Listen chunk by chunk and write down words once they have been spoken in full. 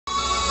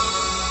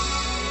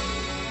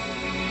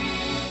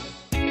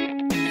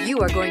You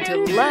are going to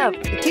love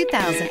the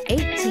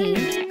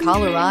 2018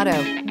 Colorado.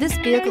 This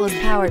vehicle is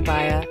powered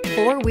by a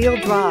 4-wheel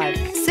drive,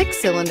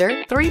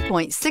 6-cylinder,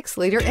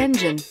 3.6-liter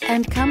engine,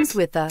 and comes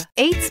with a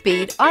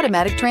 8-speed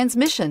automatic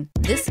transmission.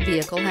 This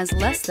vehicle has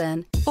less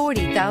than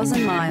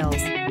 40,000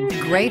 miles.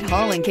 Great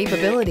hauling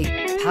capability,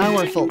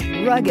 powerful,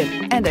 rugged,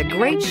 and a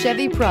great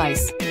Chevy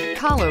price.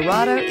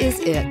 Colorado is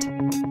it.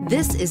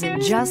 This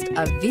isn't just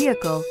a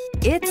vehicle,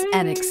 it's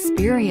an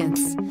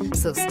experience.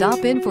 So stop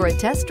in for a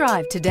test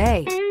drive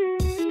today.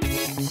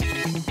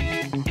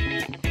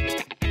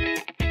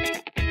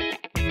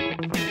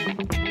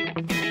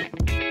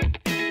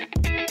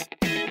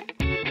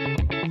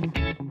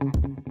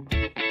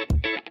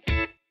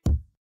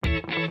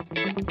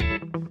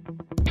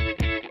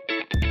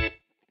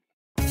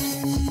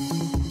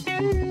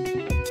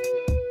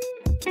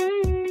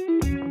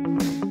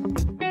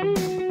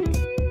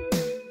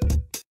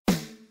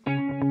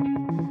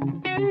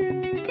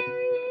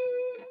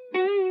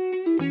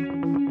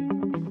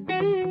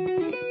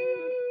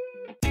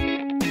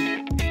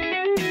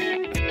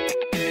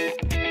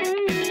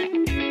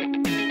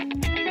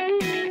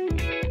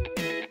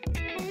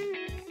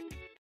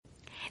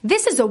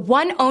 This is a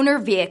one-owner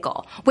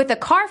vehicle with a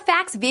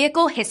CARFAX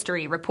Vehicle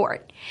History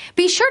Report.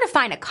 Be sure to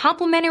find a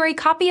complimentary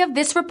copy of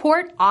this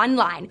report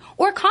online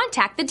or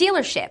contact the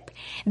dealership.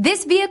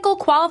 This vehicle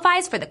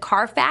qualifies for the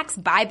CARFAX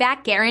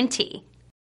Buyback Guarantee.